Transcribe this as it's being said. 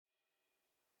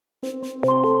It's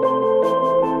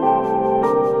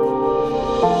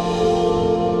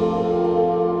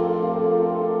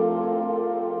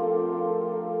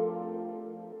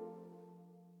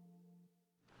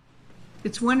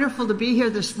wonderful to be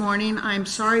here this morning. I'm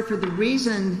sorry for the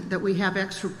reason that we have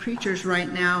extra preachers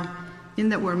right now, in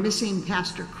that we're missing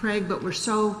Pastor Craig, but we're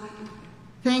so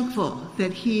thankful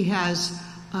that he has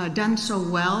done so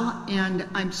well. And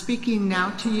I'm speaking now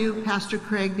to you, Pastor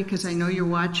Craig, because I know you're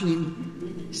watching.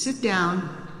 Sit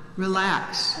down,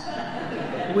 relax.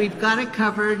 We've got it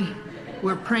covered.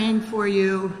 We're praying for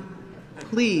you.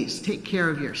 Please take care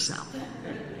of yourself.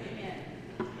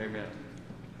 Amen.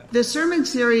 The sermon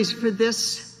series for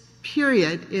this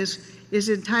period is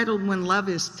entitled When Love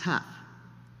is Tough.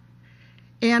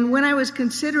 And when I was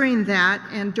considering that,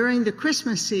 and during the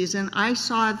Christmas season, I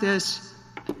saw this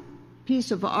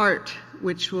piece of art,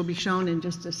 which will be shown in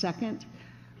just a second,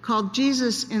 called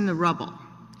Jesus in the Rubble.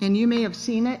 And you may have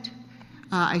seen it.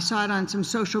 I saw it on some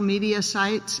social media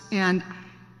sites, and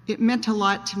it meant a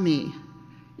lot to me.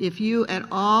 If you at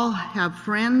all have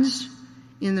friends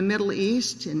in the Middle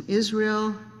East, in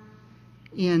Israel,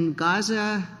 in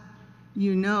Gaza,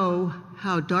 you know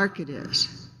how dark it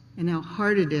is and how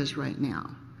hard it is right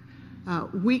now.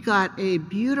 We got a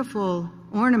beautiful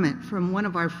ornament from one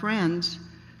of our friends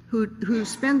who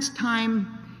spends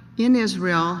time in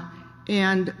Israel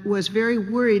and was very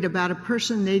worried about a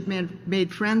person they'd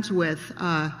made friends with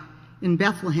in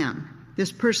Bethlehem.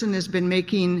 This person has been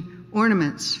making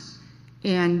ornaments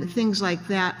and things like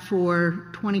that for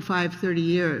 25, 30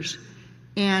 years.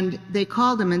 And they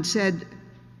called him and said,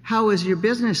 "How is your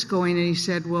business going?" And he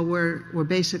said, "Well, we're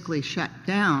basically shut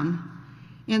down."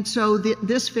 And so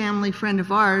this family friend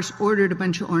of ours ordered a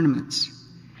bunch of ornaments.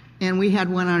 And we had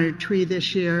one on our tree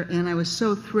this year, and I was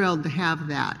so thrilled to have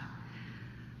that.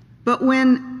 But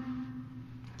when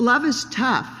love is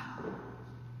tough,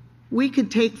 we could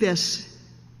take this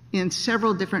in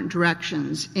several different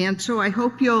directions. And so I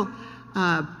hope you'll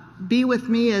be with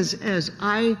me as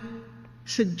I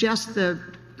suggest the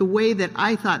way that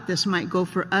I thought this might go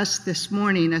for us this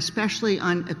morning, especially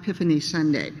on Epiphany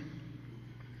Sunday.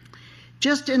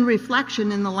 Just in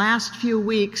reflection, in the last few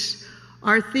weeks,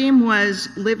 our theme was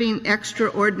living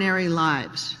extraordinary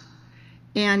lives.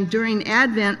 And during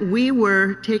Advent, we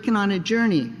were taken on a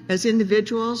journey as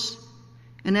individuals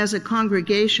and as a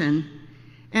congregation.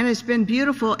 And it's been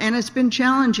beautiful and it's been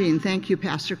challenging. Thank you,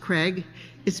 Pastor Craig.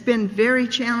 It's been very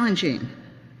challenging.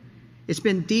 It's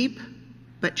been deep,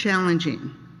 but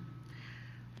challenging.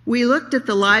 We looked at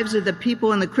the lives of the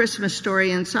people in the Christmas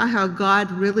story and saw how God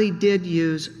really did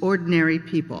use ordinary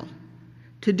people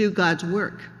to do God's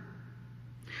work.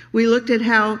 We looked at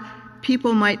how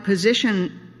people might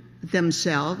position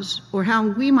themselves, or how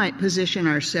we might position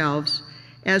ourselves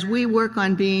as we work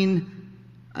on being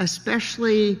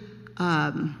especially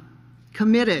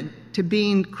committed to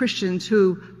being Christians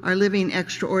who are living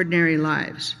extraordinary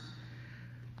lives.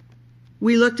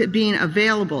 We looked at being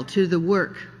available to the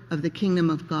work of the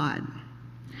kingdom of God.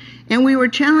 And we were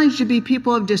challenged to be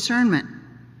people of discernment,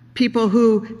 people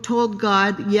who told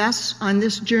God, yes, on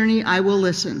this journey I will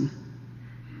listen.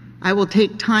 I will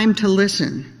take time to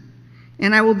listen,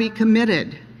 and I will be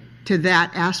committed to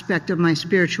that aspect of my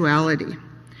spirituality.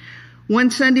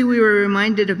 One Sunday we were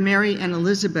reminded of Mary and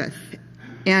Elizabeth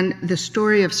and the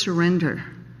story of surrender.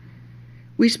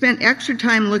 We spent extra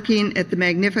time looking at the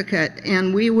Magnificat,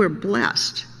 and we were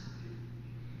blessed,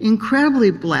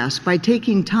 incredibly blessed, by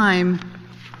taking time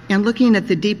and looking at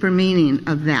the deeper meaning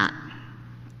of that.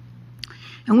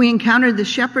 And we encountered the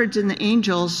shepherds and the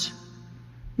angels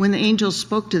when the angels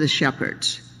spoke to the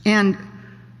shepherds. And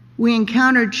we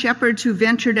encountered shepherds who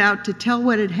ventured out to tell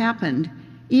what had happened,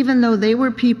 even though they were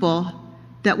people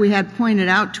that we had pointed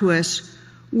out to us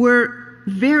were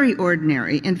very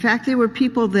ordinary. In fact, they were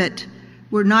people that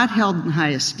were not held in high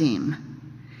esteem.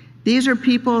 These are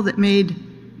people that made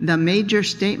the major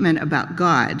statement about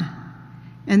God,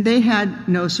 and they had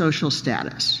no social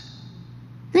status.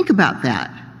 Think about that.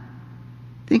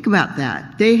 Think about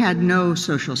that. They had no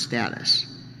social status.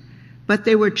 But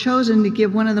they were chosen to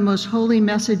give one of the most holy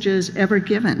messages ever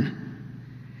given.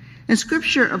 And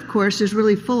Scripture, of course, is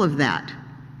really full of that.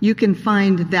 You can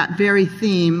find that very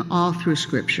theme all through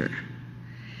Scripture.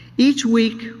 Each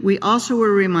week, we also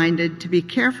were reminded to be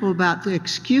careful about the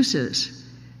excuses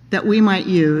that we might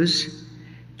use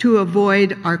to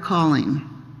avoid our calling.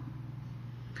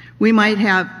 We might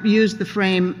have used the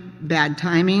frame bad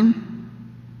timing.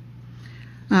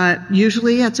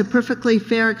 Usually it's a perfectly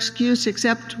fair excuse,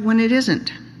 except when it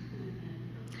isn't.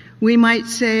 We might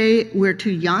say we're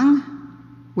too young,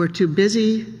 we're too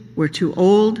busy, we're too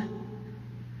old,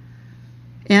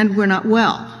 and we're not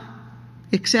well.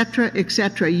 etc.,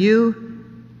 etc.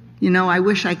 I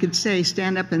wish I could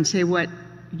stand up and say what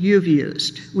you've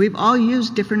used. We've all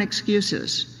used different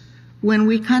excuses. When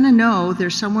we kind of know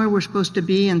there's somewhere we're supposed to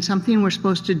be and something we're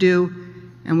supposed to do,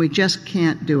 and we just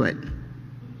can't do it.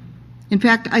 In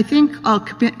fact, I think I'll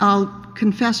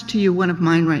confess to you one of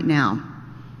mine right now.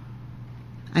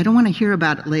 I don't want to hear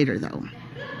about it later, though.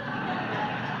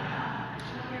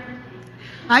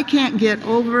 I can't get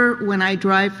over when I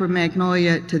drive from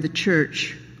Magnolia to the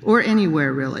church, or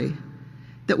anywhere really,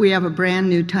 that we have a brand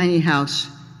new tiny house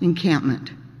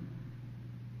encampment.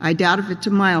 I doubt if it's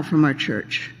a mile from our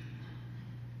church.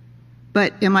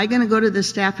 But am I going to go to the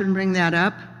staff and bring that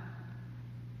up?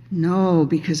 No,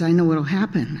 because I know what'll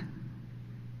happen.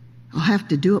 I'll have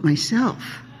to do it myself.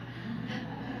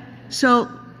 So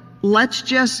let's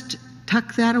just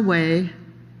tuck that away.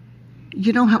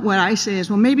 What I say is,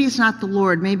 well, maybe it's not the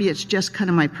Lord, maybe it's just kind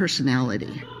of my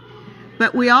personality.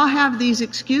 But we all have these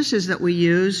excuses that we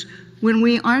use when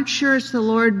we aren't sure it's the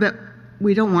Lord, but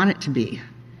we don't want it to be.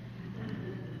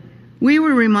 We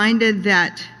were reminded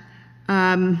that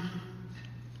the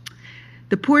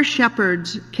poor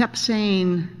shepherds kept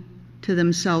saying to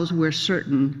themselves, we're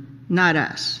certain, not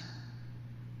us.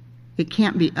 It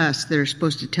can't be us that are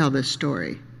supposed to tell this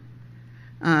story.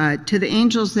 To the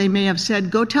angels, they may have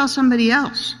said, go tell somebody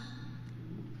else.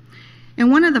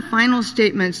 And one of the final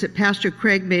statements that Pastor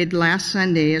Craig made last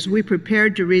Sunday as we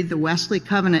prepared to read the Wesley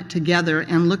Covenant together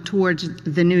and look towards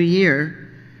the new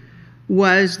year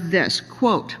was this,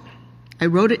 quote, I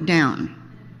wrote it down.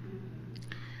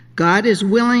 God is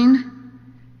willing.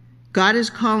 God is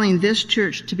calling this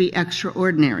church to be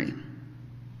extraordinary.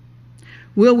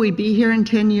 Will we be here in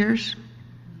 10 years?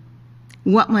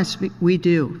 What must we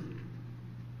do?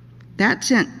 That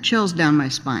sent chills down my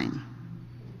spine.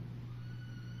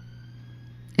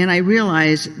 And I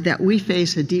realize that we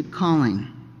face a deep calling.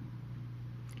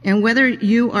 And whether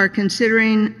you are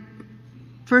considering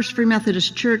First Free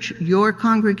Methodist Church your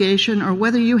congregation, or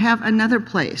whether you have another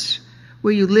place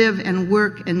where you live and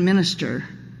work and minister,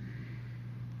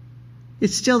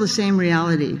 it's still the same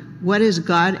reality. What is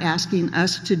God asking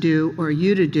us to do or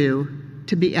you to do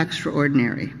to be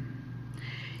extraordinary?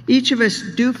 Each of us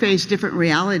do face different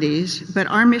realities, but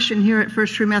our mission here at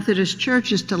First Free Methodist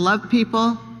Church is to love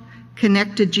people,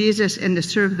 connect to Jesus, and to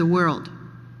serve the world.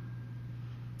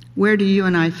 Where do you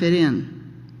and I fit in?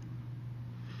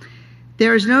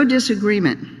 There is no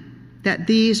disagreement that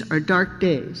these are dark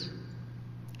days,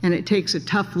 and it takes a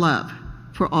tough love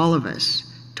for all of us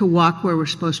to walk where we're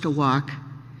supposed to walk,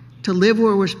 to live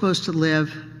where we're supposed to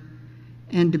live,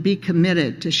 and to be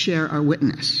committed to share our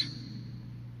witness.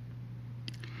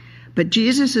 But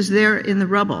Jesus is there in the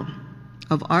rubble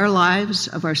of our lives,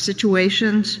 of our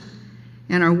situations,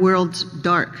 and our world's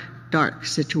dark, dark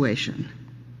situation.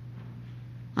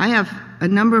 I have a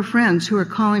number of friends who are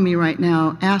calling me right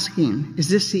now asking, is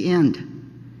this the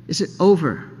end? Is it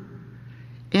over?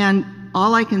 And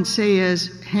all I can say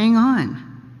is, hang on.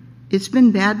 It's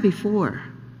been bad before.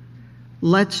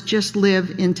 Let's just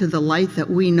live into the light that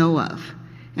we know of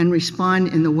and respond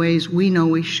in the ways we know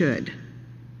we should.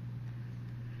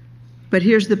 But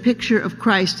here's the picture of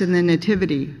Christ in the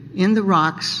Nativity in the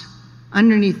rocks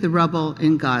underneath the rubble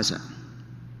in Gaza.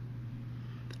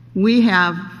 We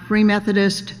have Free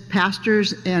Methodist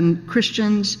pastors and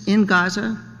Christians in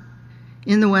Gaza,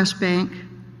 in the West Bank,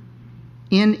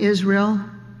 in Israel.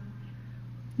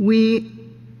 We,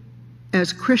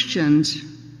 as Christians,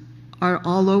 are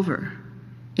all over.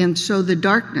 And so the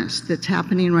darkness that's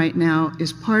happening right now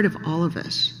is part of all of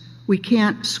us. We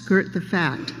can't skirt the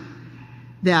fact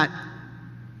that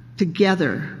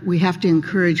together we have to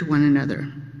encourage one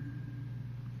another.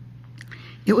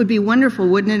 It would be wonderful,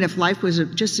 wouldn't it, if life was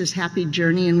just this happy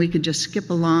journey and we could just skip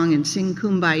along and sing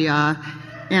Kumbaya,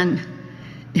 and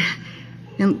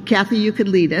Kathy, you could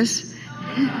lead us.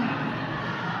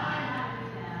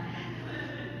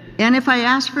 And if I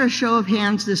asked for a show of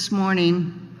hands this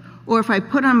morning, or if I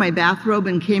put on my bathrobe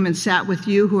and came and sat with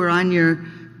you who are on your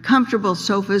comfortable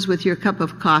sofas with your cup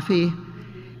of coffee,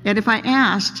 and if I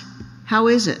asked, how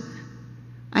is it?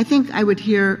 I think I would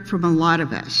hear from a lot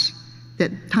of us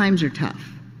that times are tough,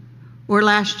 or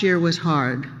last year was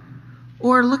hard,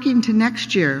 or looking to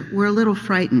next year, we're a little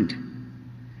frightened.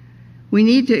 We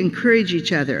need to encourage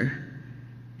each other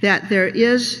that there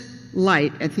is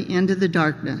light at the end of the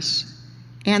darkness,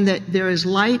 and that there is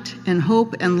light and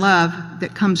hope and love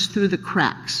that comes through the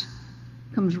cracks,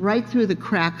 comes right through the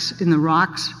cracks in the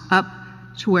rocks up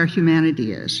to where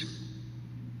humanity is.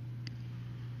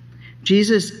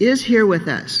 Jesus is here with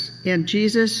us, and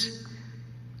Jesus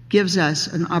gives us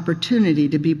an opportunity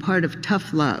to be part of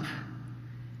tough love,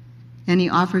 and he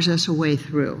offers us a way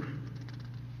through.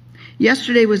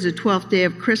 Yesterday was the 12th day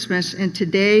of Christmas, and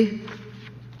today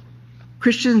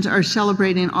Christians are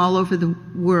celebrating all over the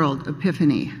world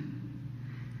Epiphany.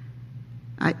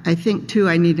 I think, too,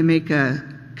 I need to make a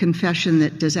confession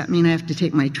that, does that mean I have to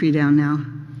take my tree down now?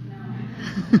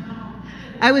 No.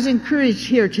 I was encouraged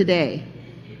here today.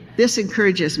 This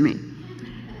encourages me.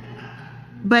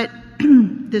 But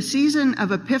the season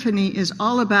of Epiphany is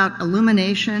all about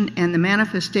illumination and the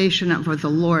manifestation of the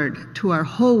Lord to our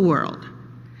whole world,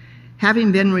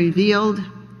 having been revealed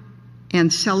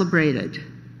and celebrated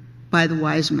by the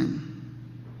wise men.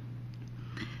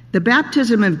 The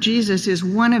baptism of Jesus is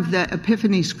one of the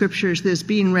Epiphany scriptures that's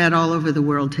being read all over the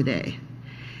world today.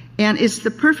 And it's the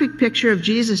perfect picture of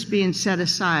Jesus being set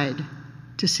aside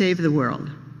to save the world,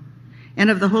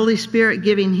 and of the Holy Spirit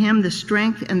giving him the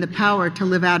strength and the power to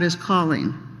live out his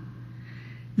calling.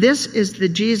 This is the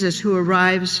Jesus who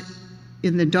arrives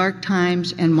in the dark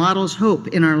times and models hope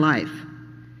in our life.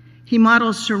 He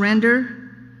models surrender.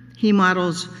 He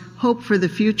models hope for the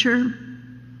future,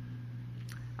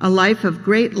 a life of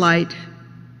great light.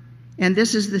 And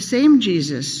this is the same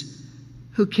Jesus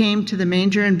who came to the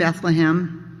manger in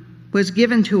Bethlehem, was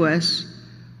given to us,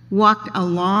 walked a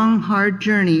long, hard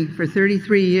journey for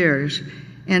 33 years,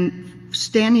 and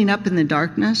standing up in the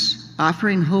darkness,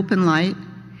 offering hope and light,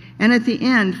 and at the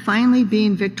end, finally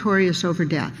being victorious over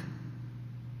death.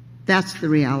 That's the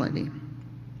reality.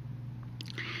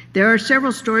 There are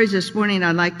several stories this morning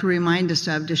I'd like to remind us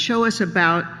of to show us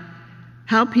about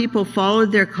how people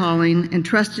followed their calling and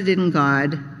trusted in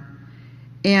God.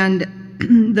 And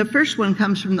the first one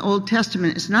comes from the Old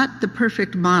Testament. It's not the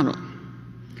perfect model.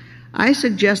 I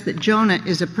suggest that Jonah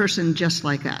is a person just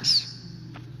like us.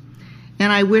 And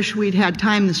I wish we'd had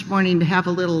time this morning to have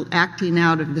a little acting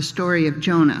out of the story of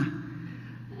Jonah.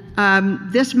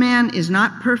 This man is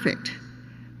not perfect,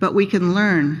 but we can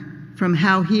learn from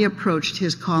how he approached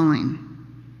his calling.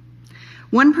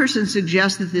 One person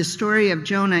suggests that this story of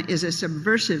Jonah is a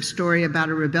subversive story about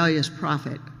a rebellious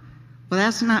prophet. Well,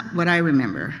 that's not what I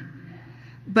remember.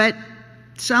 But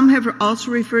some have also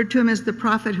referred to him as the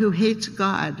prophet who hates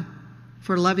God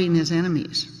for loving his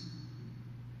enemies.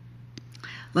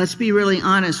 Let's be really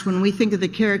honest. When we think of the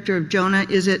character of Jonah,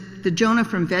 is it the Jonah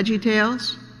from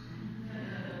VeggieTales?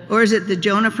 Or is it the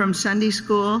Jonah from Sunday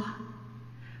school?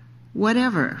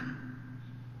 Whatever.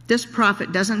 This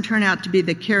prophet doesn't turn out to be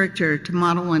the character to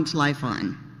model one's life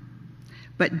on.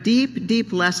 But deep,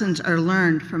 deep lessons are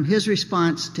learned from his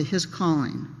response to his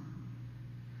calling.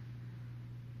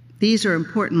 These are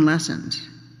important lessons.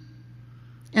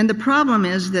 And the problem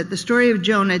is that the story of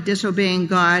Jonah disobeying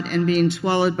God and being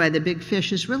swallowed by the big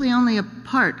fish is really only a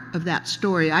part of that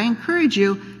story. I encourage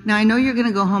you, now I know you're going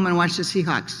to go home and watch the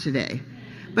Seahawks today,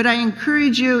 but I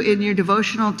encourage you in your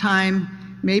devotional time,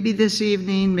 maybe this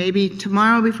evening, maybe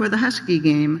tomorrow before the Husky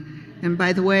game. And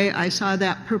by the way, I saw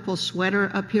that purple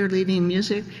sweater up here leading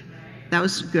music. That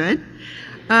was good.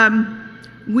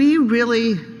 We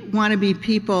really want to be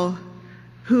people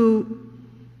who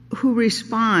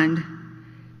respond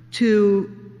to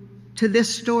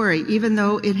this story, even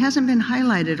though it hasn't been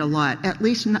highlighted a lot, at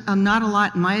least not a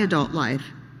lot in my adult life.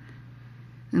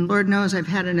 And Lord knows I've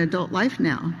had an adult life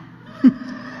now.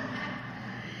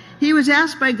 He was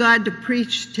asked by God to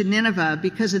preach to Nineveh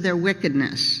because of their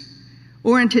wickedness.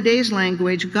 Or in today's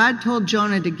language, God told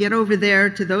Jonah to get over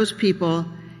there to those people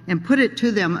and put it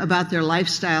to them about their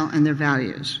lifestyle and their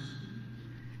values.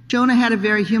 Jonah had a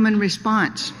very human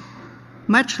response,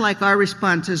 much like our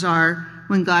responses are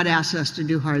when God asks us to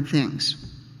do hard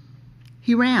things.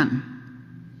 He ran.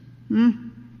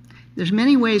 There's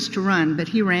many ways to run, but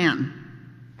he ran.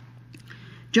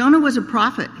 Jonah was a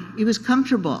prophet. He was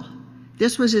comfortable.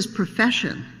 This was his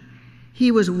profession. He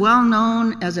was well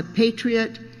known as a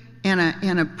patriot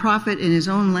and a prophet in his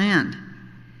own land.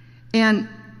 And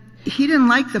he didn't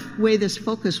like the way this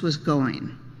focus was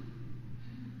going.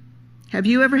 Have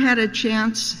you ever had a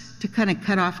chance to kind of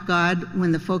cut off God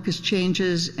when the focus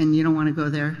changes and you don't want to go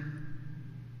there?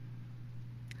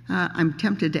 I'm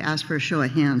tempted to ask for a show of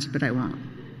hands, but I won't.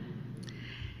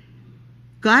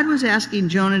 God was asking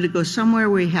Jonah to go somewhere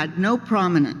where he had no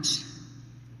prominence,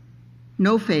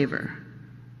 no favor.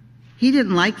 He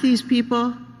didn't like these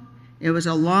people. It was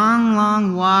a long,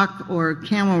 long walk or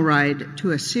camel ride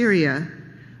to Assyria,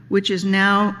 which is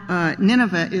now,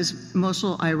 Nineveh is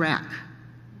Mosul, Iraq.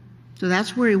 So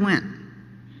that's where he went,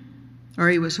 or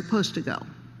he was supposed to go.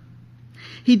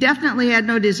 He definitely had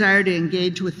no desire to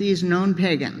engage with these known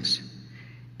pagans.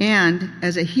 And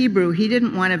as a Hebrew, he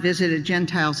didn't want to visit a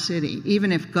Gentile city,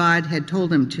 even if God had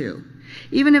told him to.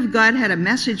 Even if God had a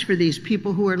message for these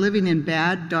people who were living in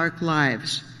bad, dark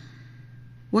lives.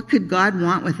 What could God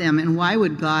want with them, and why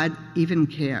would God even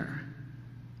care?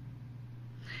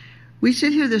 We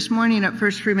sit here this morning at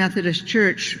First Free Methodist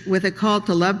Church with a call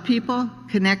to love people,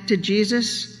 connect to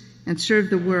Jesus, and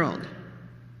serve the world.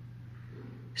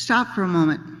 Stop for a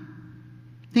moment.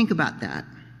 Think about that.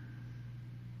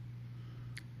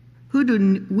 Who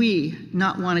do we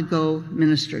not want to go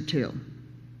minister to?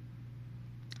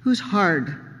 Who's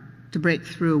hard to break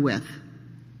through with?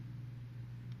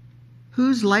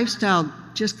 Whose lifestyle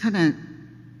just kind of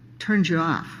turns you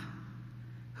off?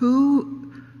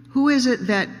 Who is it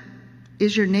that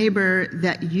is your neighbor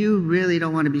that you really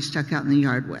don't want to be stuck out in the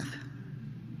yard with?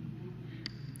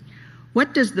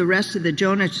 What does the rest of the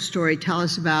Jonah story tell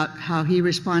us about how he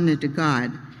responded to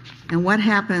God, and what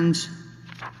happens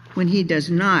when he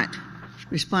does not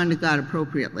respond to God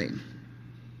appropriately?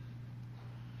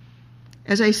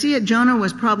 As I see it, Jonah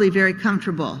was probably very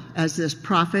comfortable as this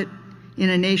prophet in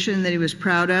a nation that he was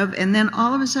proud of, and then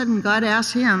all of a sudden God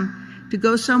asked him to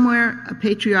go somewhere a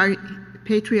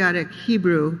patriotic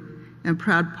Hebrew and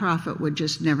proud prophet would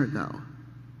just never go.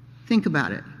 Think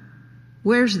about it.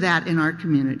 Where's that in our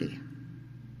community?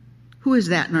 Who is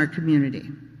that in our community?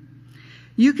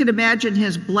 You could imagine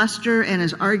his bluster and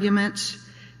his arguments.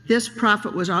 This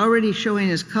prophet was already showing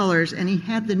his colors, and he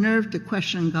had the nerve to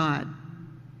question God.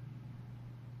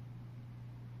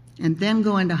 And then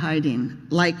go into hiding,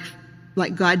 like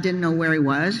God didn't know where he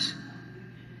was.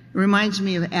 It reminds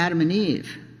me of Adam and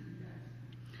Eve.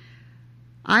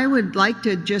 I would like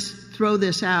to just throw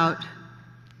this out.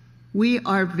 We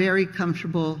are very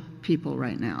comfortable people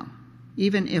right now,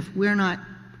 even if we're not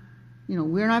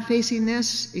facing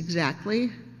this exactly,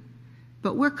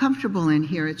 but we're comfortable in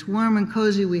here. It's warm and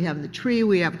cozy. We have the tree.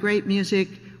 We have great music.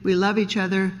 We love each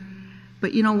other.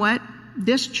 But you know what?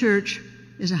 This church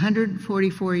is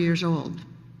 144 years old.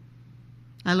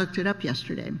 I looked it up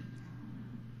yesterday.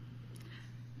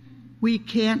 We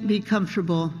can't be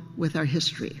comfortable with our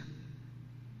history,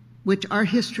 which our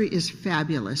history is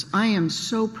fabulous. I am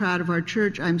so proud of our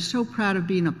church. I'm so proud of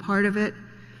being a part of it,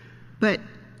 but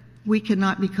we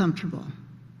cannot be comfortable.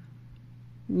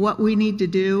 What we need to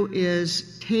do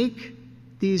is take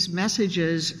these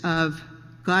messages of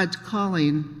God's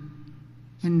calling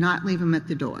and not leave them at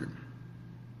the door.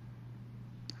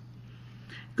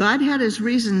 God had his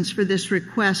reasons for this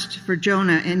request for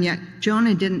Jonah, and yet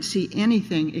Jonah didn't see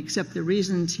anything except the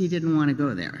reasons he didn't want to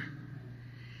go there.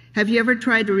 Have you ever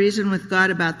tried to reason with God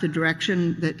about the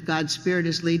direction that God's Spirit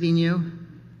is leading you?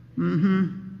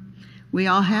 We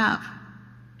all have.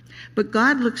 But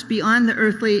God looks beyond the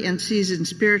earthly and sees in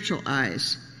spiritual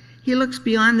eyes. He looks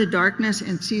beyond the darkness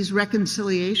and sees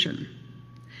reconciliation.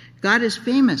 God is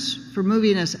famous for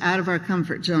moving us out of our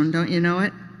comfort zone, don't you know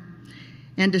it?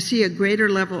 And to see a greater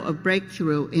level of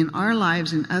breakthrough in our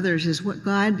lives and others is what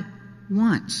God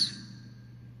wants.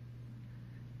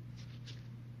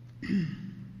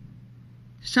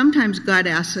 Sometimes God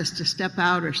asks us to step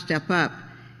out or step up,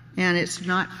 and it's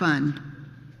not fun.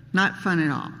 Not fun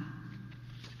at all.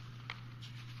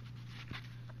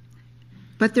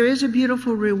 But there is a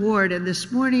beautiful reward, and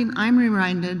this morning I'm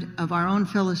reminded of our own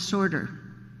Phyllis Sorter.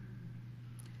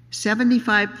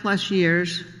 75 plus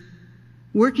years,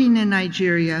 working in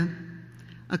Nigeria,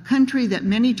 a country that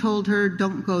many told her,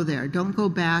 don't go there, don't go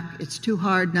back, it's too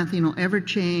hard, nothing will ever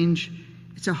change.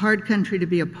 It's a hard country to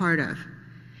be a part of.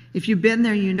 If you've been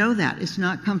there, you know that. It's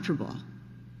not comfortable.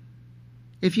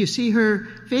 If you see her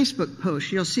Facebook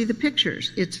post, you'll see the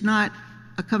pictures. It's not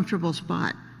a comfortable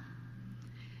spot.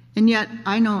 And yet,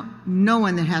 I know no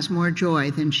one that has more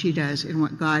joy than she does in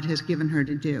what God has given her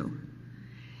to do.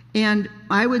 And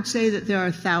I would say that there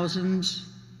are thousands,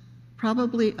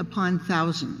 probably upon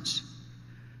thousands,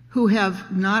 who have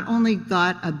not only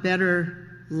got a better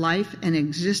life and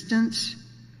existence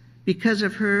because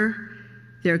of her.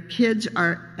 Their kids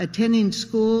are attending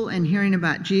school and hearing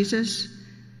about Jesus.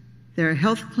 There are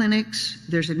health clinics.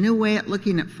 There's a new way at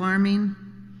looking at farming.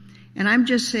 And I'm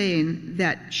just saying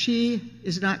that she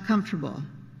is not comfortable,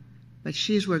 but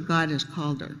she's where God has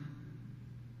called her.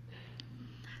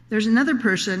 There's another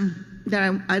person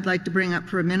that I'd like to bring up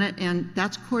for a minute, and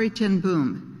that's Corrie ten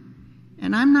Boom.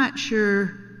 And I'm not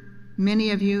sure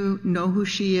many of you know who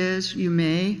she is. You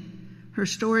may. Her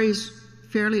story's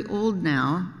fairly old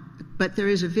now, but there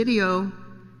is a video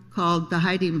called The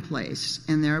Hiding Place,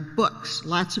 and there are books,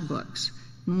 lots of books.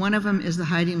 And one of them is The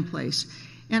Hiding Place.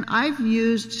 And I've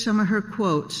used some of her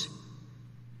quotes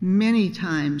many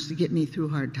times to get me through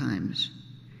hard times.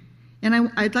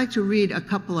 And I'd like to read a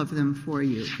couple of them for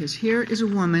you, because here is a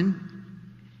woman.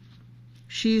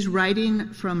 She's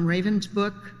writing from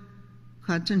Ravensbrück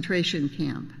concentration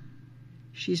camp.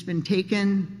 She's been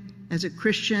taken as a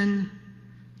Christian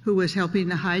who was helping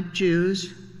to hide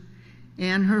Jews,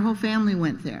 and her whole family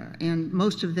went there, and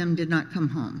most of them did not come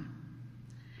home.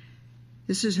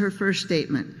 This is her first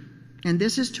statement. And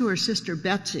this is to her sister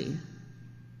Betsy,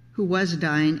 who was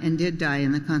dying and did die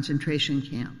in the concentration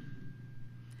camp.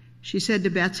 She said to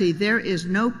Betsy, "There is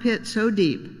no pit so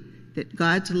deep that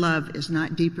God's love is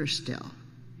not deeper still."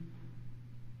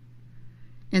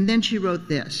 And then she wrote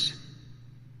this: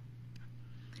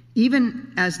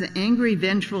 "Even as the angry,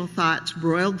 vengeful thoughts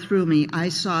broiled through me, I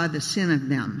saw the sin of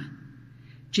them.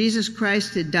 Jesus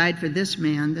Christ had died for this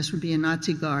man," this would be a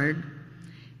Nazi guard,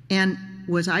 "and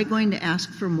was I going to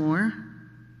ask for more?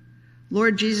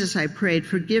 Lord Jesus," I prayed,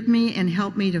 "forgive me and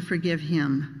help me to forgive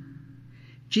him.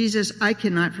 Jesus, I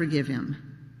cannot forgive him.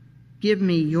 Give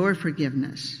me your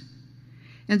forgiveness."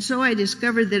 And so I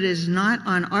discovered that it is not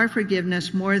on our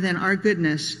forgiveness more than our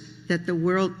goodness that the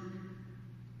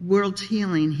world's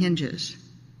healing hinges,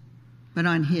 but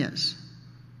on his.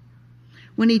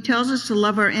 When he tells us to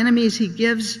love our enemies, he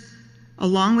gives,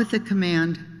 along with the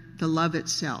command, the love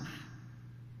itself.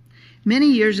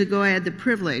 Many years ago, I had the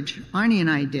privilege, Arnie and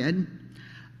I did,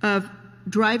 of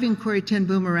driving Corrie ten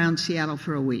Boom around Seattle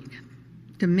for a week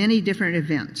to many different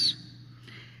events.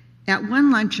 At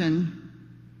one luncheon,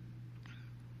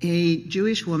 a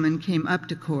Jewish woman came up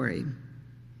to Corrie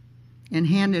and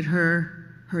handed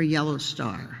her her yellow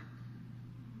star.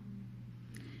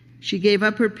 She gave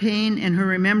up her pain and her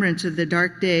remembrance of the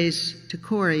dark days to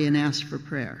Corrie and asked for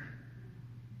prayer.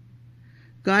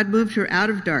 God moved her out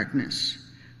of darkness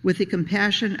with the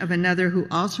compassion of another who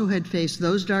also had faced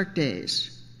those dark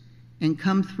days and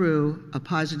come through a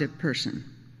positive person.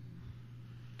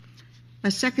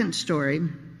 A second story,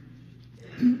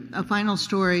 a final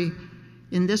story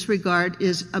in this regard,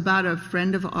 is about a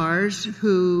friend of ours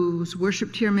who's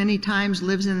worshiped here many times,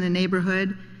 lives in the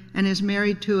neighborhood, and is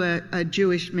married to a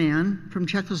Jewish man from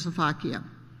Czechoslovakia.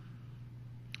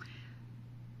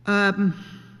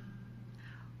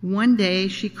 One day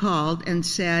she called and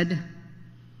said,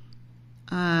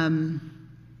 trying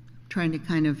to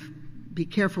kind of be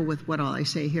careful with what all I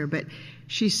say here, but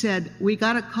she said, "We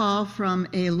got a call from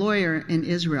a lawyer in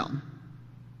Israel."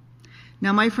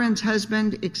 Now, my friend's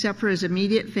husband, except for his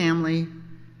immediate family,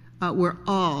 were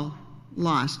all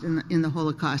lost in the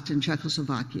Holocaust in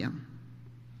Czechoslovakia.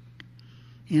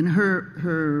 And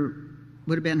her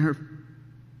would have been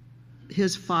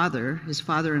his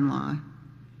father-in-law,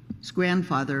 his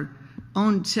grandfather,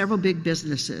 owned several big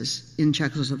businesses in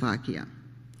Czechoslovakia.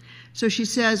 So she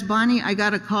says, "Bonnie, I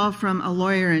got a call from a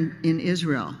lawyer in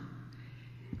Israel,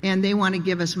 and they want to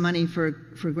give us money for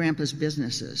Grandpa's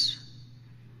businesses."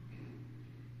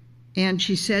 And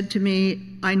she said to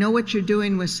me, "I know what you're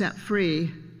doing with Set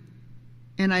Free,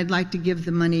 and I'd like to give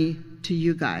the money to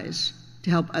you guys to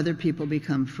help other people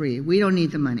become free. We don't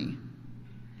need the money."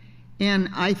 And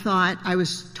I thought, I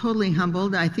was totally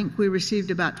humbled. I think we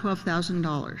received about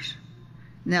 $12,000.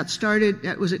 And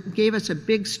it gave us a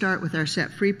big start with our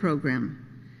Set Free program.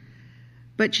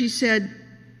 But she said,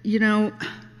 "You know,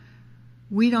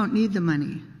 we don't need the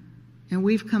money, and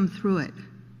we've come through it,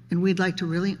 and we'd like to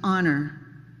really honor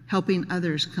helping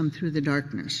others come through the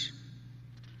darkness."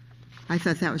 I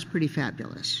thought that was pretty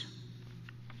fabulous.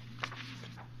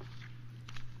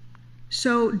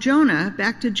 So Jonah,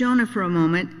 back to Jonah for a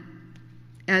moment,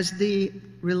 as the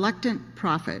reluctant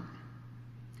prophet,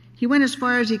 he went as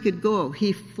far as he could go.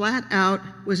 He flat out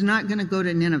was not going to go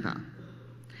to Nineveh.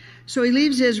 So he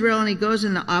leaves Israel and he goes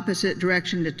in the opposite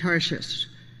direction to Tarshish,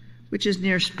 which is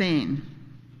near Spain.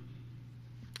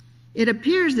 It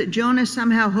appears that Jonah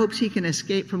somehow hopes he can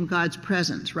escape from God's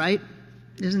presence, right?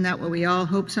 Isn't that what we all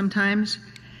hope sometimes?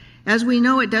 As we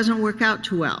know, it doesn't work out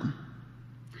too well.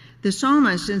 The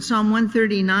psalmist in Psalm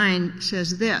 139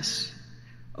 says this: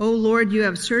 "O Lord, you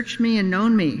have searched me and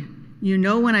known me. You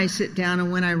know when I sit down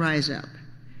and when I rise up.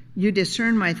 You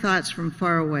discern my thoughts from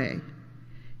far away.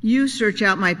 You search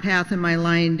out my path and my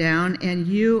lying down, and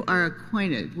you are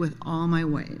acquainted with all my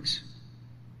ways."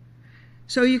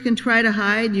 So you can try to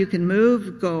hide, you can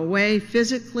move, go away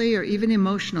physically or even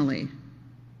emotionally,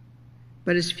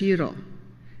 but it's futile.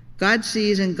 God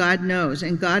sees and God knows,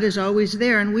 and God is always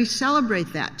there, and we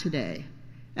celebrate that today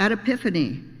at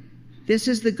Epiphany. This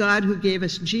is the God who gave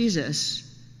us Jesus,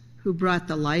 who brought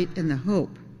the light and the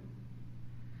hope.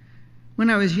 When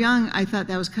I was young, I thought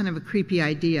that was kind of a creepy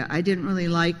idea. I didn't really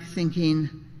like thinking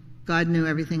God knew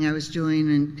everything I was doing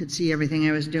and could see everything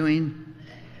I was doing.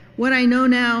 What I know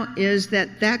now is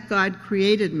that God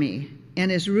created me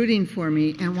and is rooting for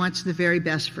me and wants the very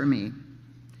best for me.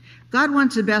 God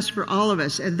wants the best for all of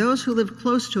us, and those who live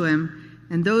close to him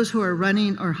and those who are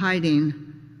running or hiding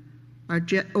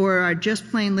or are just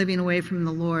plain living away from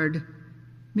the Lord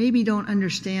maybe don't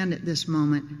understand at this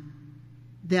moment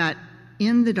that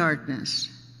in the darkness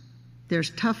there's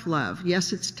tough love.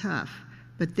 Yes, it's tough,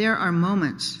 but there are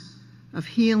moments of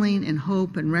healing and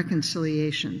hope and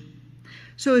reconciliation.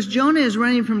 So as Jonah is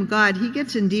running from God, he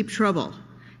gets in deep trouble,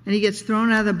 and he gets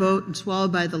thrown out of the boat and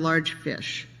swallowed by the large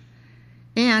fish.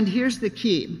 And here's the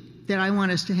key that I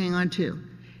want us to hang on to.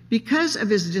 Because of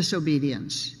his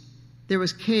disobedience, there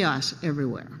was chaos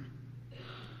everywhere.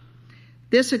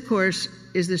 This, of course,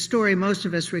 is the story most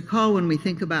of us recall when we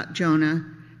think about Jonah,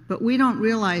 but we don't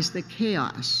realize the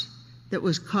chaos that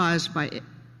was caused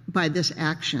by this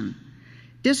action.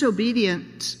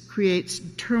 Disobedience creates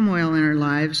turmoil in our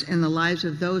lives and the lives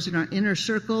of those in our inner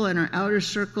circle and our outer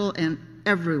circle and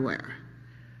everywhere.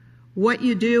 What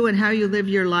you do and how you live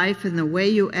your life and the way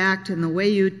you act and the way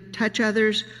you touch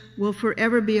others will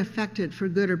forever be affected for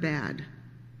good or bad.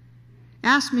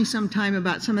 Ask me sometime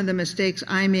about some of the mistakes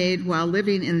I made while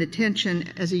living in the tension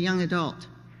as a young adult.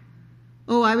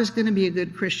 Oh, I was going to be a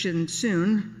good Christian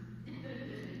soon.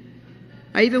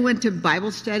 I even went to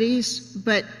Bible studies,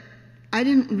 but I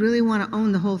didn't really want to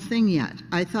own the whole thing yet.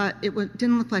 I thought it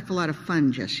didn't look like a lot of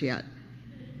fun just yet.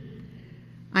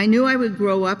 I knew I would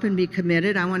grow up and be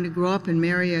committed. I wanted to grow up and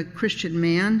marry a Christian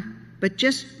man, but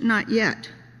just not yet.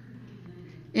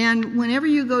 And whenever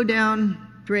you go down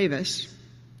Dravis,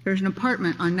 there's an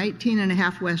apartment on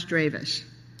 19.5 West Dravis,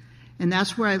 and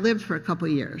that's where I lived for a couple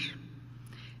years.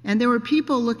 And there were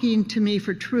people looking to me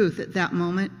for truth at that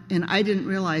moment, and I didn't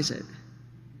realize it.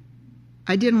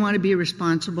 I didn't want to be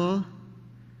responsible.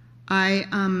 I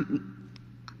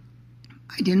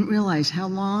didn't realize how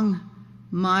long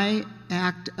my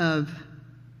act of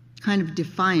kind of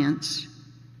defiance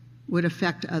would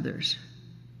affect others.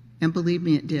 And believe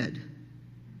me, it did.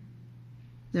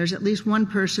 There's at least one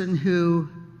person who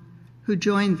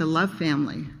joined the Love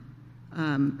family.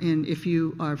 And if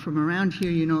you are from around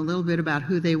here, you know a little bit about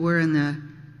who they were in the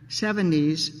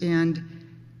 70s. And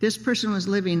this person was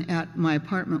living at my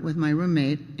apartment with my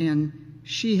roommate, and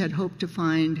she had hoped to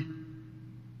find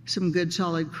some good,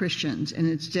 solid Christians. And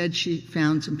instead, she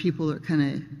found some people that were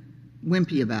kind of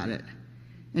wimpy about it.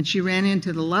 And she ran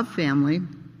into the Love family,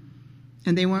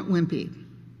 and they weren't wimpy.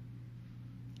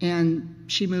 And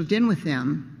she moved in with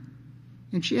them,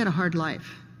 and she had a hard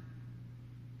life.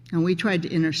 And we tried to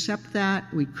intercept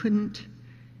that. We couldn't.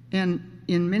 And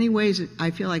in many ways,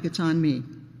 I feel like it's on me,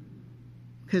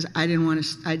 because I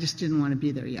just didn't want to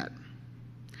be there yet.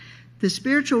 The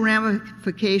spiritual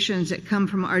ramifications that come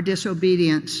from our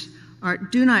disobedience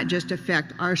do not just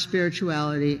affect our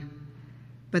spirituality,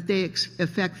 but they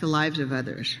affect the lives of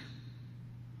others.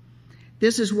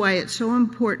 This is why it's so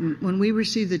important when we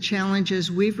receive the challenges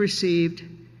we've received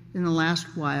in the last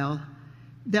while,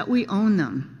 that we own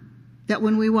them. That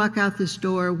when we walk out this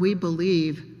door, we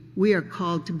believe we are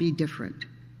called to be different.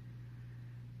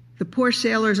 The poor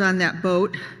sailors on that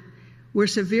boat were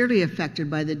severely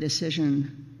affected by the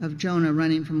decision of Jonah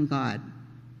running from God.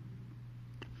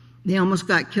 They almost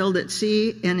got killed at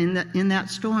sea and in that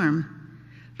storm.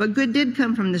 But good did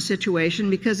come from the situation,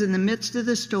 because in the midst of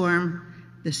the storm,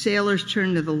 the sailors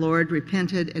turned to the Lord,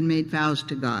 repented, and made vows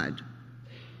to God.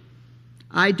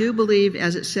 I do believe,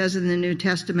 as it says in the New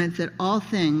Testament, that all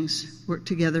things work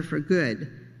together for good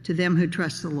to them who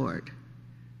trust the Lord.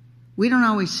 We don't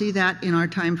always see that in our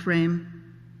time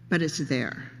frame, but it's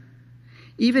there.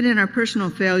 Even in our personal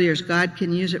failures, God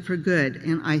can use it for good,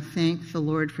 and I thank the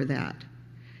Lord for that.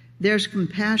 There's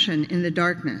compassion in the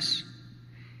darkness.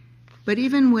 But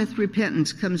even with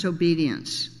repentance comes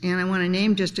obedience. And I want to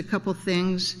name just a couple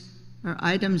things or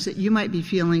items that you might be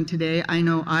feeling today. I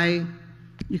know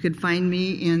you could find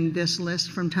me in this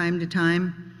list from time to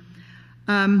time.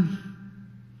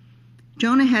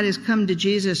 Jonah had his come to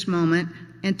Jesus moment,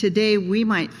 and today we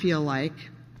might feel like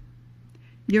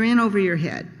you're in over your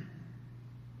head.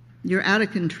 You're out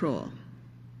of control.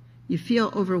 You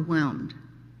feel overwhelmed.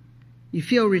 You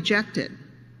feel rejected.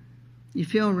 You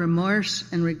feel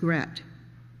remorse and regret.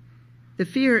 The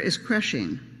fear is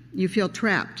crushing. You feel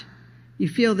trapped. You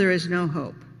feel there is no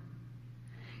hope.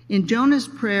 In Jonah's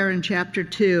prayer in chapter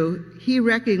 2, he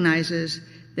recognizes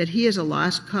that he is a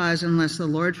lost cause unless the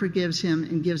Lord forgives him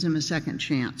and gives him a second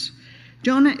chance.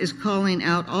 Jonah is calling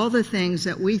out all the things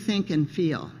that we think and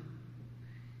feel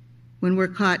when we're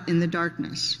caught in the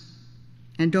darkness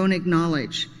and don't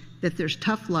acknowledge that there's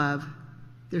tough love,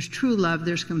 there's true love,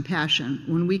 there's compassion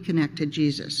when we connect to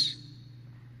Jesus.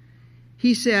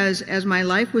 He says, as my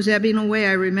life was ebbing away,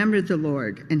 I remembered the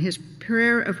Lord, and his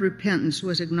prayer of repentance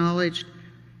was acknowledged,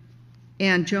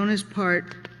 and Jonah's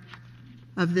part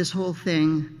of this whole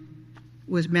thing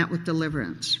was met with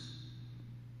deliverance.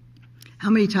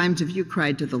 How many times have you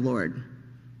cried to the Lord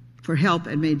for help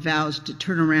and made vows to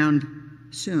turn around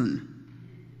soon,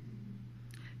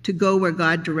 to go where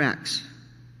God directs?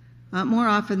 More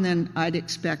often than I'd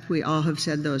expect, we all have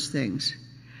said those things.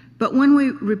 But when we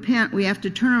repent, we have to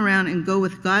turn around and go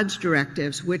with God's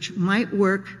directives, which might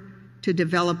work to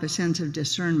develop a sense of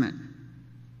discernment.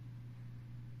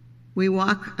 We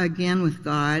walk again with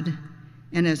God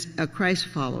and as a Christ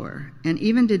follower. And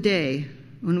even today,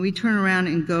 when we turn around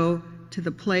and go to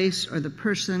the place or the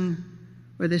person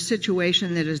or the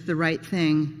situation that is the right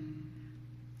thing,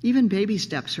 even baby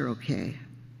steps are okay.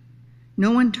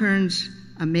 No one turns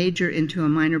a major into a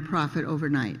minor prophet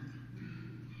overnight.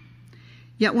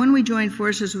 Yet when we join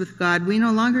forces with God, we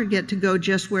no longer get to go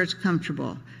just where it's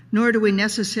comfortable, nor do we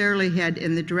necessarily head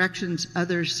in the directions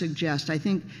others suggest. I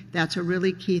think that's a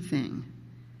really key thing,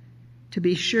 to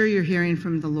be sure you're hearing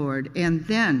from the Lord, and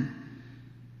then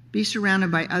be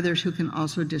surrounded by others who can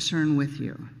also discern with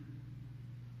you.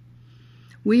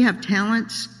 We have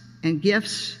talents and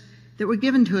gifts that were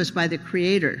given to us by the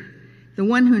Creator. The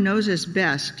one who knows us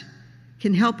best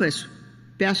can help us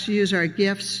best use our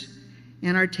gifts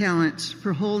and our talents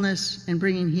for wholeness and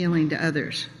bringing healing to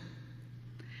others.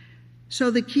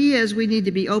 So the key is we need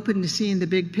to be open to seeing the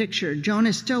big picture.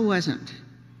 Jonah still wasn't.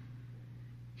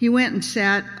 He went and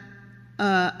sat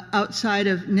outside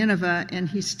of Nineveh, and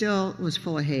he still was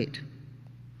full of hate.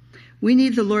 We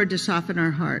need the Lord to soften our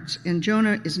hearts, and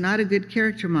Jonah is not a good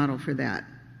character model for that.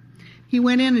 He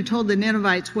went in and told the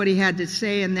Ninevites what he had to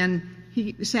say, and then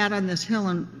he sat on this hill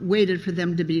and waited for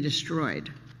them to be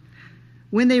destroyed.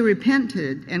 When they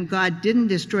repented and God didn't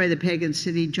destroy the pagan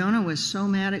city, Jonah was so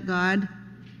mad at God.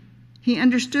 He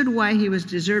understood why he was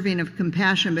deserving of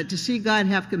compassion, but to see God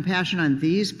have compassion on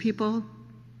these people,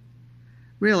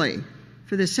 really,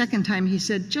 for the second time he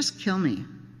said, just kill me.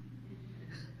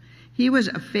 He was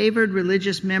a favored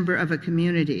religious member of a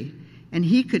community, and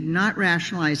he could not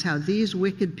rationalize how these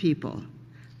wicked people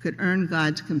could earn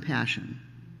God's compassion.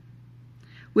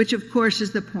 Which, of course,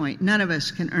 is the point. None of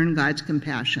us can earn God's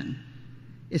compassion.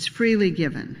 It's freely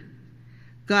given.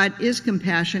 God is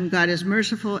compassion, God is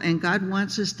merciful, and God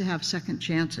wants us to have second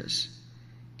chances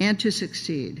and to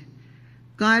succeed.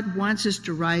 God wants us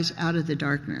to rise out of the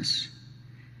darkness.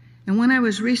 And when I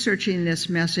was researching this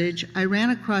message, I ran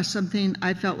across something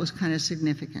I felt was kind of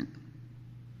significant.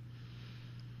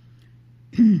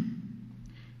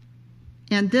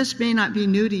 And this may not be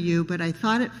new to you, but I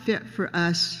thought it fit for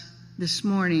us this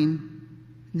morning,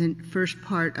 the first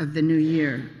part of the new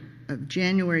year, of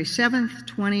January 7th,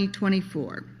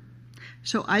 2024.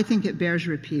 So I think it bears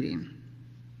repeating.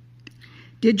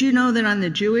 Did you know that on the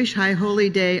Jewish high holy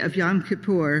day of Yom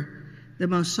Kippur, the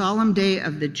most solemn day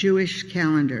of the Jewish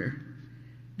calendar,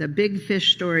 the big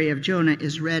fish story of Jonah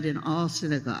is read in all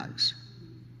synagogues?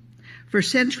 For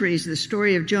centuries, the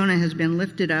story of Jonah has been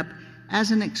lifted up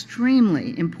as an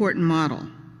extremely important model.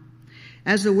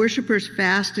 As the worshipers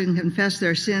fast and confess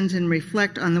their sins and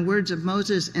reflect on the words of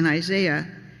Moses and Isaiah,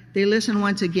 they listen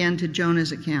once again to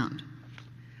Jonah's account.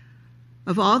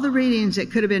 Of all the readings that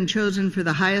could have been chosen for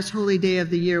the highest holy day of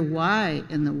the year, why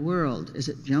in the world is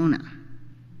it Jonah?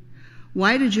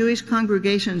 Why do Jewish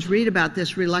congregations read about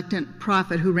this reluctant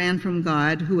prophet who ran from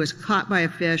God, who was caught by a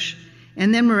fish,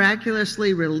 and then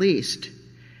miraculously released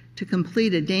to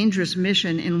complete a dangerous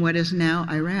mission in what is now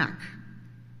Iraq?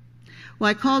 Well,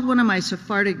 I called one of my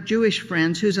Sephardic Jewish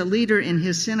friends who's a leader in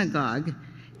his synagogue,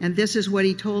 and this is what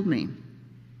he told me.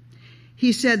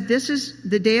 He said,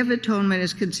 the Day of Atonement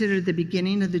is considered the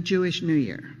beginning of the Jewish New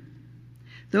Year.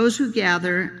 Those who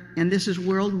gather, and this is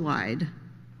worldwide,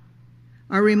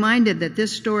 are reminded that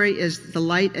this story is the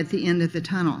light at the end of the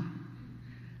tunnel.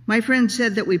 My friend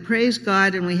said that we praise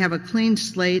God and we have a clean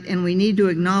slate, and we need to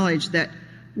acknowledge that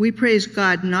we praise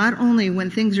God not only when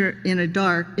things are in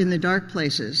the dark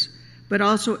places, but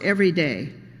also every day.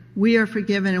 We are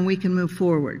forgiven and we can move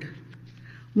forward.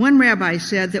 One rabbi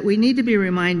said that we need to be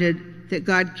reminded that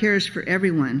God cares for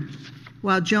everyone,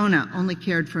 while Jonah only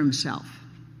cared for himself.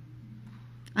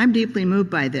 I'm deeply moved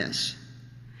by this.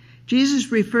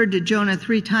 Jesus referred to Jonah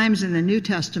 3 times in the New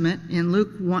Testament. In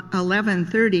Luke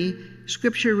 11:30,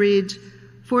 Scripture reads,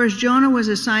 "For as Jonah was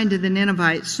assigned to the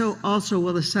Ninevites, so also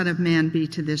will the Son of Man be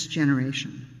to this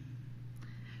generation."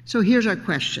 So here's our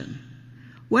question.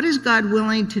 What is God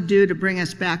willing to do to bring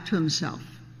us back to himself?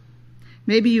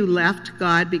 Maybe you left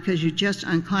God because you just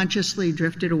unconsciously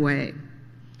drifted away.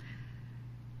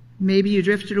 Maybe you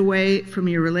drifted away from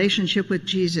your relationship with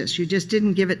Jesus. You just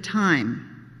didn't give it time.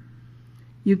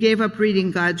 You gave up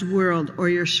reading God's Word or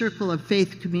your circle of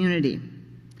faith community.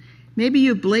 Maybe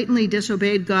you blatantly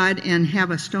disobeyed God and have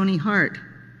a stony heart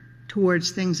towards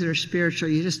things that are spiritual.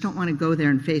 You just don't want to go there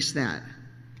and face that.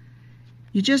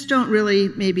 You just don't really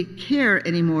maybe care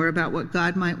anymore about what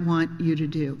God might want you to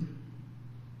do.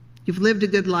 You've lived a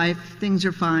good life, things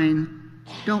are fine,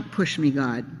 Don't push me,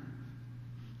 God.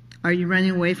 Are you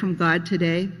running away from God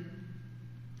today?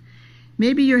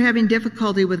 Maybe you're having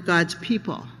difficulty with God's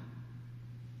people.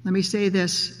 Let me say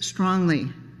this strongly.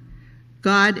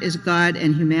 God is God,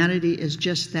 and humanity is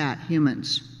just that,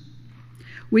 humans.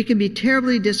 We can be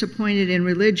terribly disappointed in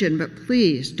religion, but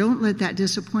please don't let that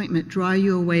disappointment draw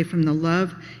you away from the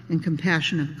love and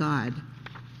compassion of God.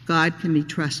 God can be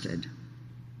trusted.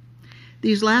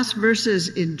 These last verses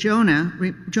in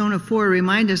Jonah 4,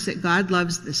 remind us that God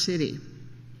loves the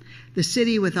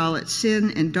city with all its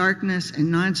sin and darkness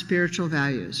and non-spiritual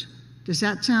values. Does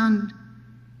that sound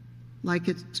like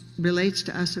it relates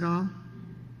to us at all?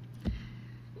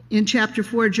 In chapter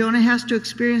 4, Jonah has to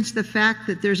experience the fact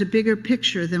that there's a bigger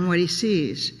picture than what he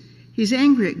sees. He's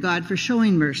angry at God for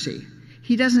showing mercy.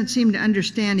 He doesn't seem to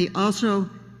understand he also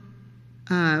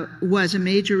was a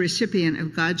major recipient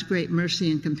of God's great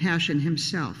mercy and compassion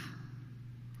himself.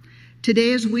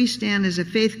 Today, as we stand as a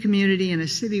faith community in a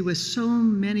city with so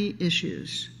many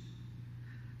issues,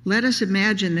 let us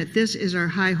imagine that this is our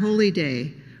high holy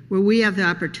day where we have the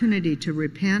opportunity to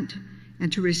repent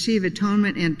and to receive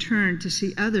atonement and turn to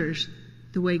see others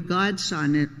the way God saw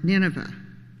Nineveh.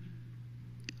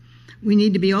 We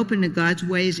need to be open to God's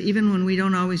ways even when we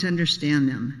don't always understand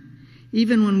them,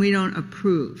 even when we don't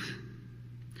approve.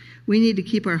 We need to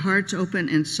keep our hearts open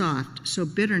and soft so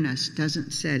bitterness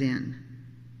doesn't set in.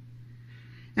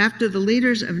 After the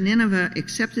leaders of Nineveh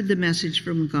accepted the message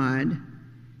from God,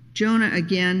 Jonah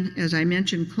again, as I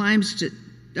mentioned, climbs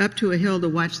up to a hill to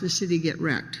watch the city get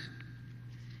wrecked,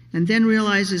 and then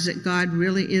realizes that God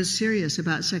really is serious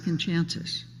about second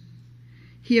chances.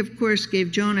 He, of course,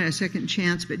 gave Jonah a second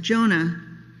chance, but Jonah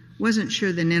wasn't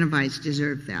sure the Ninevites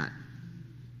deserved that.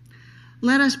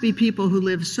 Let us be people who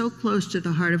live so close to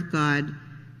the heart of God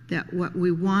that what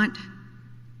we want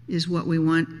is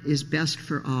best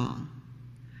for all.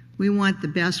 We want the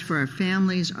best for our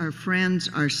families, our friends,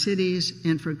 our cities,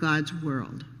 and for God's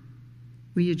world.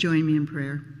 Will you join me in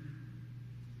prayer?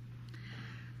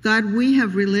 God, we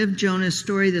have relived Jonah's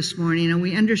story this morning, and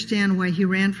we understand why he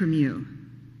ran from you.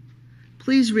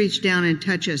 Please reach down and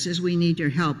touch us as we need your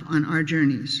help on our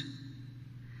journeys.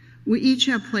 We each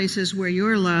have places where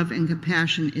your love and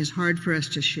compassion is hard for us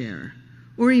to share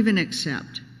or even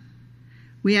accept.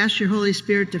 We ask your Holy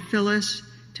Spirit to fill us,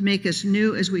 to make us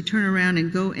new as we turn around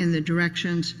and go in the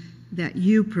directions that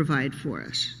you provide for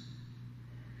us.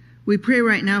 We pray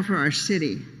right now for our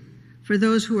city, for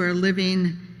those who are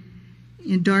living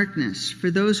in darkness, for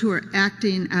those who are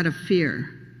acting out of fear.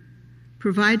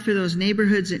 Provide for those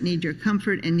neighborhoods that need your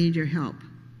comfort and need your help.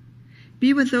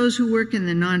 Be with those who work in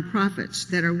the nonprofits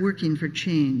that are working for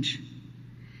change.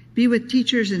 Be with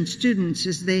teachers and students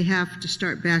as they have to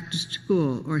start back to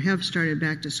school or have started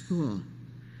back to school.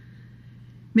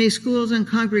 May schools and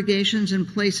congregations and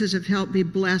places of help be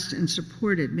blessed and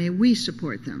supported. May we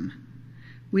support them.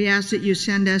 We ask that you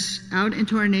send us out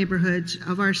into our neighborhoods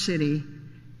of our city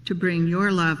to bring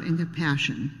your love and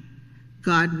compassion.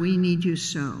 God, we need you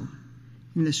so.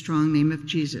 In the strong name of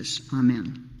Jesus,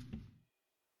 amen.